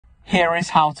Here is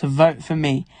how to vote for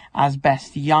me as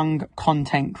Best Young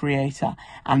Content Creator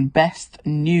and Best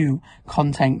New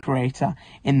Content Creator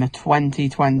in the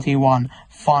 2021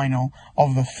 final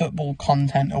of the Football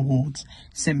Content Awards.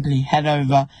 Simply head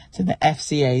over to the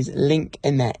FCA's link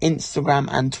in their Instagram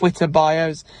and Twitter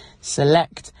bios,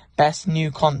 select Best New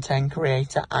Content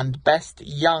Creator and Best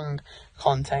Young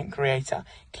Content Creator.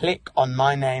 Click on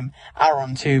my name,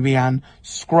 Aaron Tubian,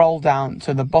 scroll down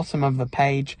to the bottom of the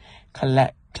page,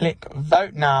 click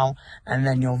vote now, and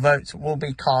then your votes will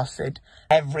be casted.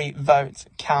 Every vote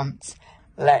counts.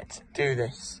 Let's do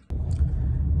this.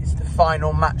 It's the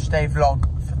final match day vlog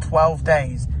for 12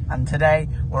 days, and today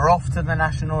we're off to the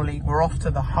National League. We're off to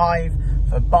the Hive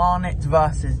for Barnet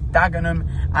versus Dagenham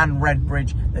and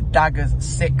Redbridge. The Daggers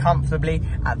sit comfortably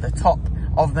at the top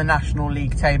of the National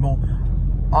League table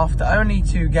after only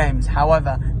 2 games.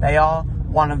 However, they are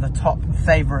one of the top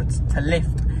favourites to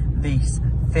lift this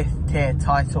 5th tier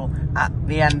title at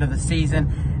the end of the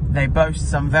season. They boast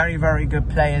some very, very good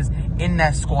players in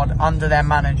their squad under their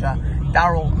manager,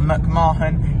 Daryl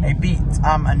McMahon. They beat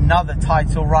another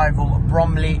title rival,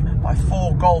 Bromley, by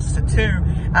 4 goals to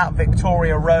 2 at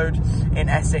Victoria Road in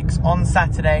Essex on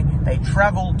Saturday. They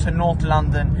travelled to North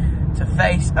London to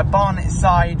face a Barnet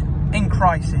side in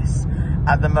crisis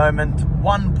at the moment.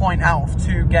 1 point out of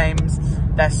 2 games.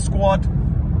 Their squad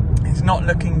is not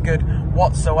looking good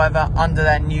whatsoever under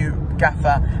their new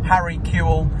gaffer, Harry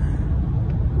Kewell.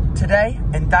 Today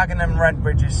in Dagenham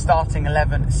Redbridge's starting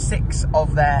 11, 6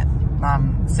 of their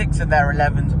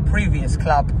 11's previous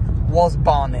club was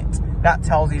Barnet. That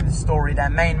tells you the story. Their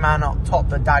main man up top,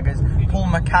 the Daggers, Paul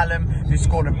McCallum, who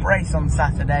scored a brace on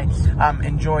Saturday,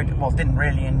 didn't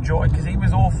really enjoy because he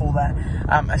was awful there.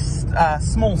 A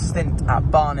small stint at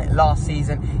Barnet last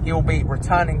season. He will be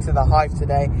returning to the Hive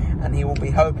today, and he will be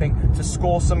hoping to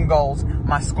score some goals.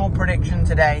 My score prediction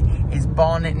today is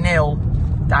Barnet 0,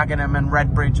 Dagenham and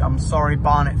Redbridge, I'm sorry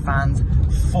Barnet fans,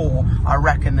 4. I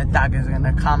reckon the Daggers are going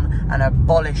to come and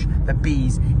abolish the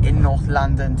Bees in North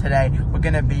London today. We're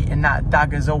going to be in that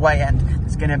Daggers away end.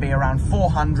 It's going to be around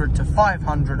 400 to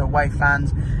 500 away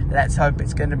fans. Let's hope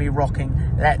it's going to be rocking.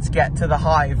 Let's get to the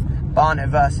Hive. Barnet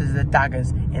versus the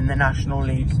Daggers in the National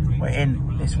League. We're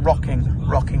in this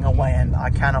rocking away end. I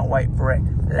cannot wait for it.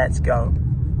 Let's go.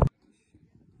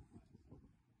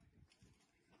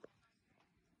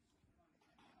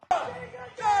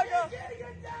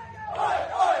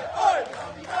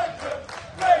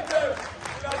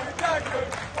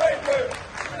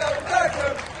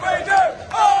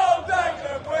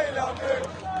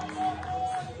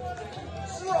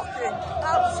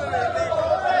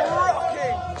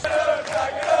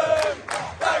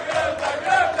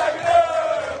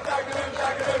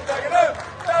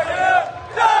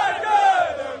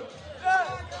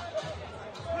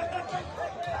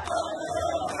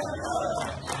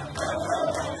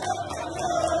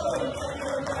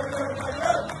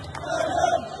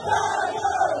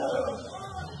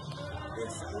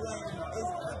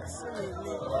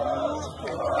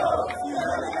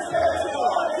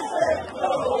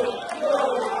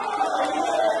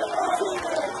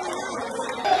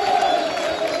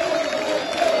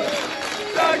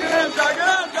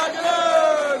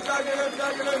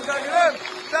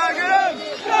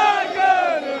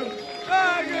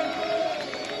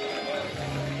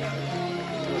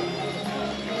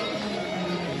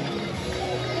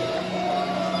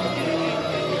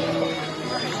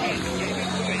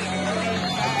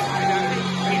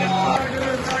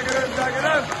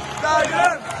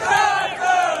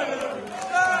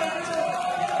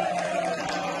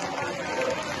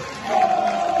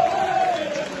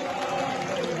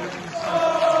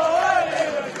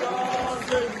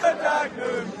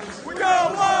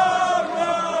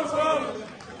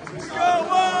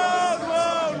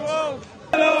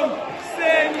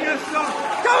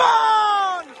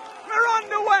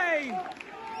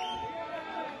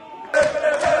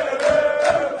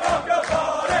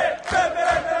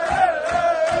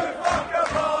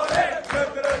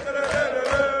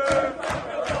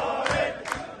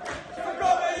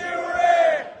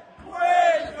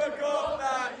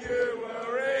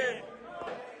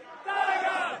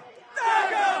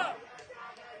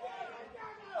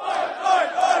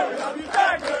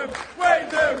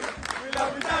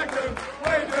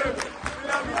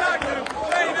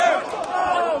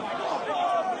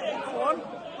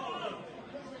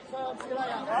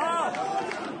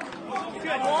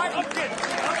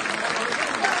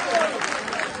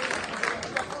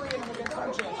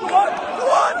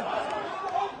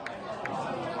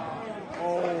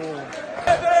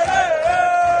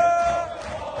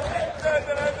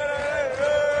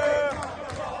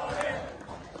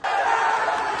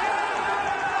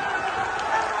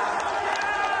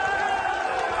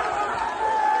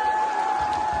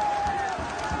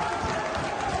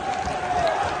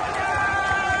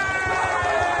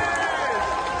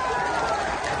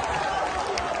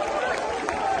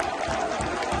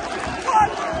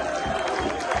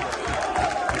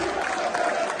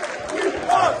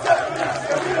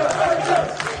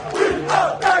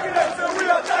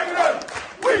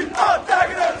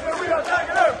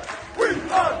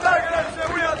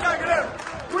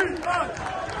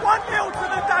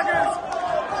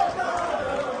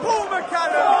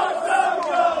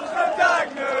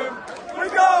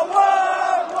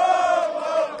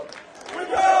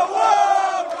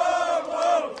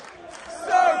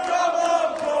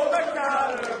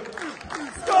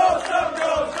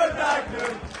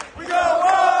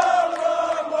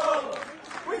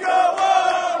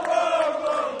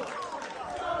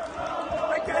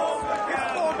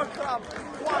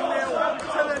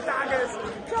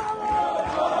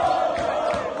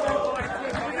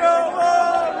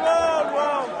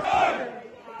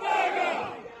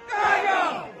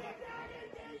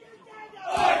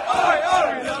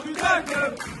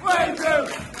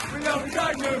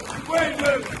 we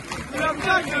do. We love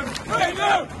Dagenham, we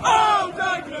do. Oh,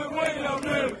 Dagenham, we love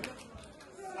you.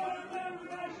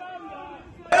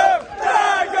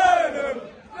 Dagenham!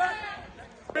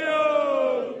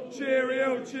 Cheerio,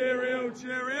 cheerio,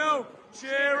 cheerio,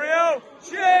 cheerio,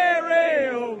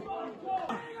 cheerio.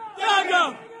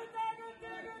 Dagenham!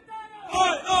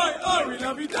 Oi, oi, oi, we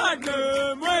love you,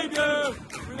 Dagenham, we do.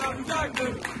 We love you,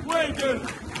 Dagenham, we do.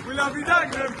 We love you,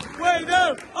 Dagenham, we do.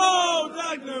 Oh,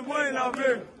 Dagenham, we love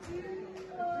you.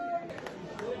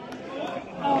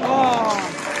 Oh.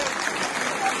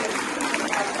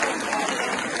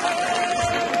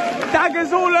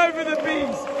 Daggers all over the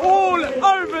bees, all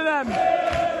over them.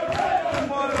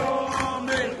 One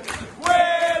army,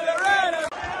 we're the red.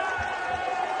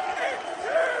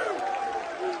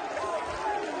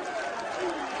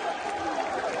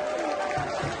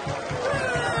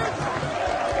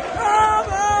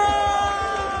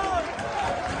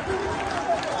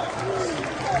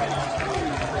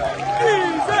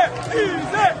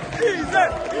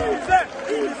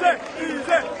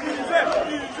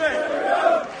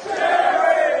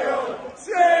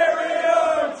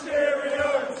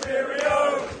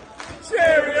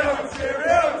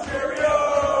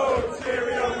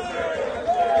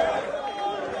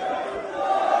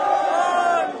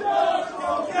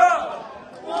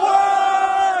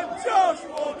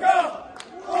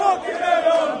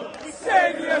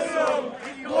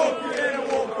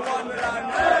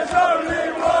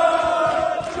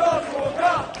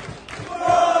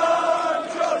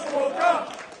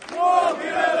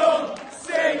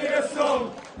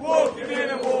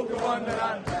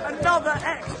 Another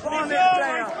ex-Barnet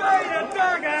player.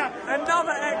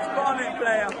 Another ex-Barnet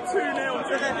player. 2-0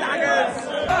 to the Daggers.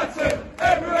 That's it.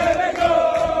 Everywhere they go.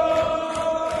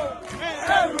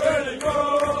 Everywhere they go.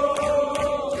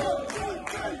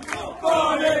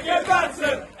 Barnet get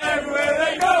battered. Everywhere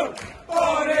they go.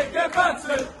 Barnet get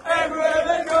battered. Everywhere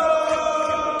they go.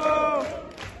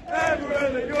 Everywhere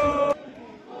they go.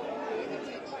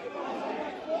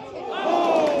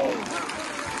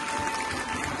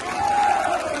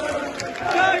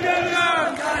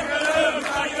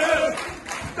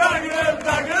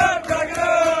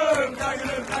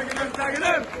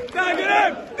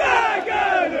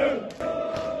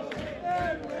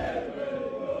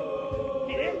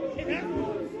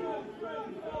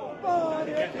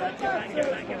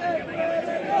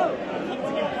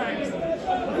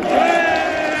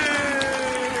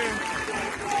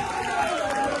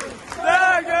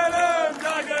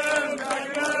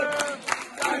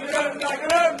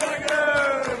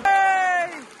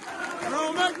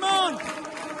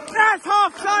 That's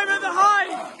half time at the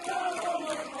Hive.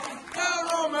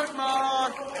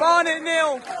 Barnet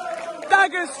 0,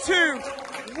 Daggers 2.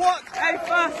 What a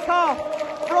first half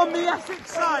from the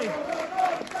Essex side.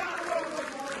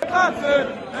 Battered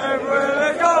everywhere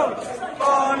they go.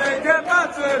 Barnet get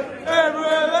battered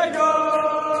everywhere they go.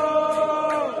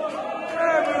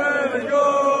 Everywhere they go.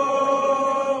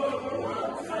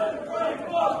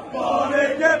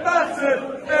 Barnet get battered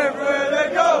everywhere they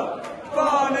go.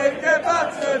 Barnet get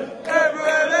battered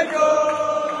everywhere they go.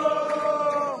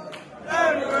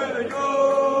 Everywhere they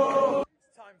go.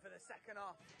 It's time for the second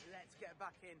half. Let's get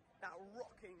back in that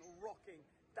rocking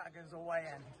Daggers away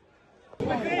end.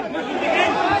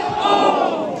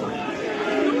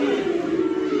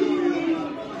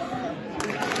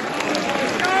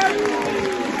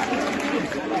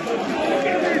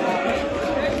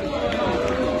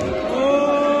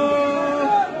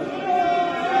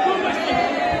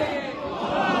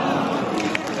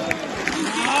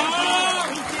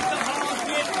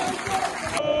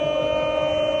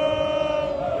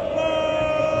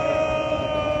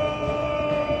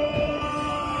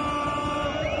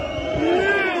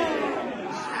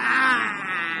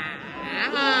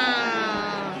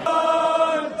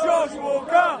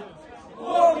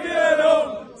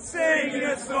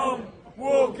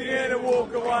 Walking in a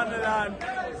walk of wonderland.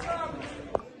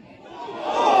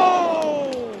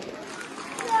 Oh!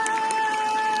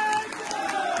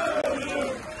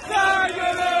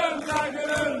 Dagenham,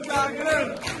 Dagenham, Dagenham,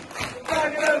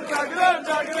 Dagenham, Dagenham,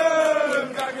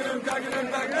 Dagenham, Dagenham, Dagenham,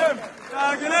 Dagenham,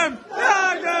 Dagenham,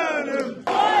 Dagenham.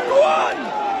 One!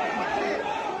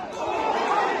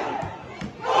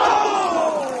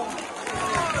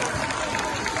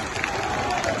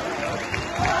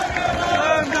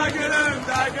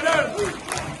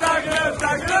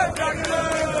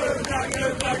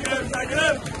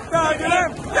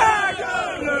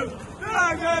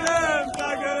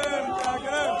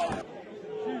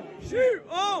 Shoot!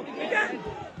 Oh! Again!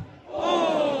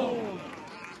 Oh!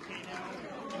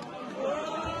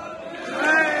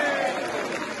 Hey!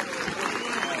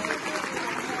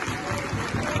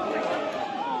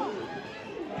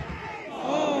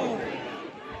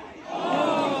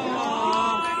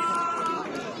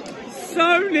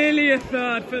 Nearly a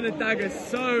third for the Daggers,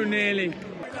 so nearly. We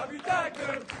love you,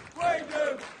 Dagenham, we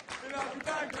do. We love you,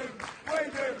 Dagenham, we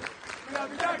do. We love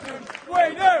you, Dagenham, we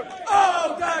do.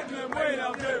 Oh, Dagenham, we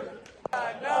love you.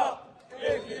 Stand up,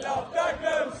 if you love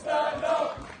Dagenham, stand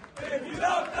up. If you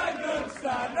love Dagenham,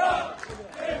 stand up.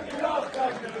 If you love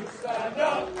Dagenham, stand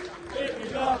up. If you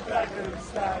love Dagenham,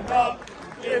 stand up.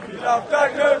 If you love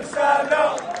Dagenham, stand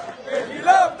up. If you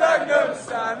love Dagenham,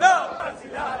 stand up. Bouncy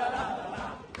la la la la la.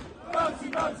 Bouncy,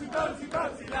 bouncy, bouncy,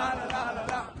 bouncy la la la la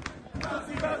la.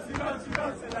 Bouncy, bouncy, bouncy,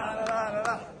 bouncy la la la la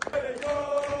la. There they go.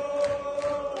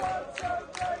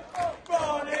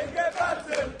 Barnet get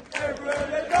battered everywhere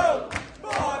they go.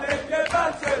 Barnet get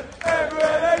battered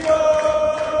everywhere they go.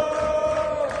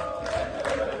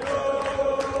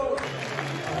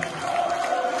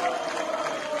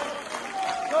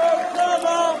 Come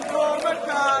on, for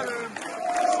McCallum.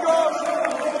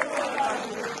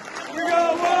 We go,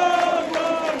 whoa,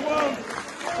 whoa, whoa.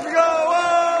 We go,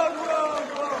 whoa, whoa,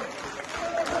 whoa.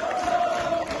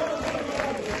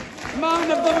 Man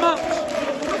of the match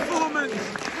performance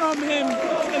from him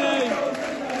today.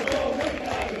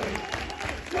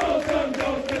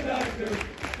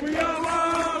 We go,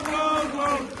 whoa, whoa,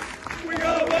 whoa. We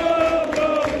go, whoa,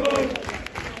 whoa, whoa.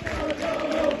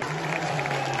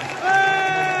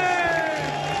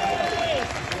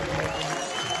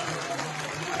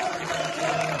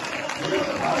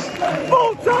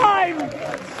 Full time!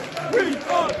 We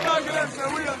are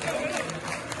Dagenham, we are.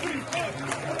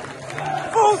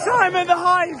 Full time at the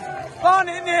Hive!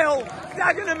 Barnet 0,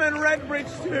 Dagenham and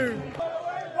Redbridge 2.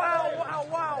 Wow, wow,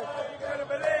 wow. You're gonna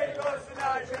believe us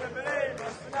tonight, you're gonna believe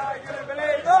us tonight, you're gonna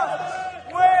believe us.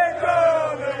 We're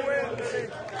gonna win the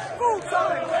league. Full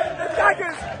time! The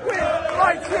Daggers win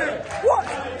by 2. What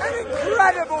an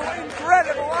incredible,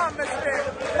 incredible atmosphere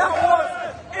that was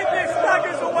in this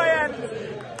Daggers away end.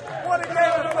 What a game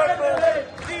of football.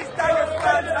 These Daggers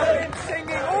fans have been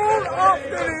singing all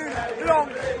afternoon long.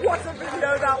 What a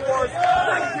video that was.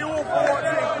 Thank you all for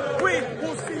watching. We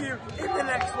will see you in the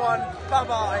next one. Bye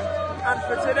bye. And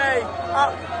for today,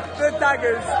 up the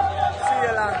Daggers. See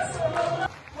you lads.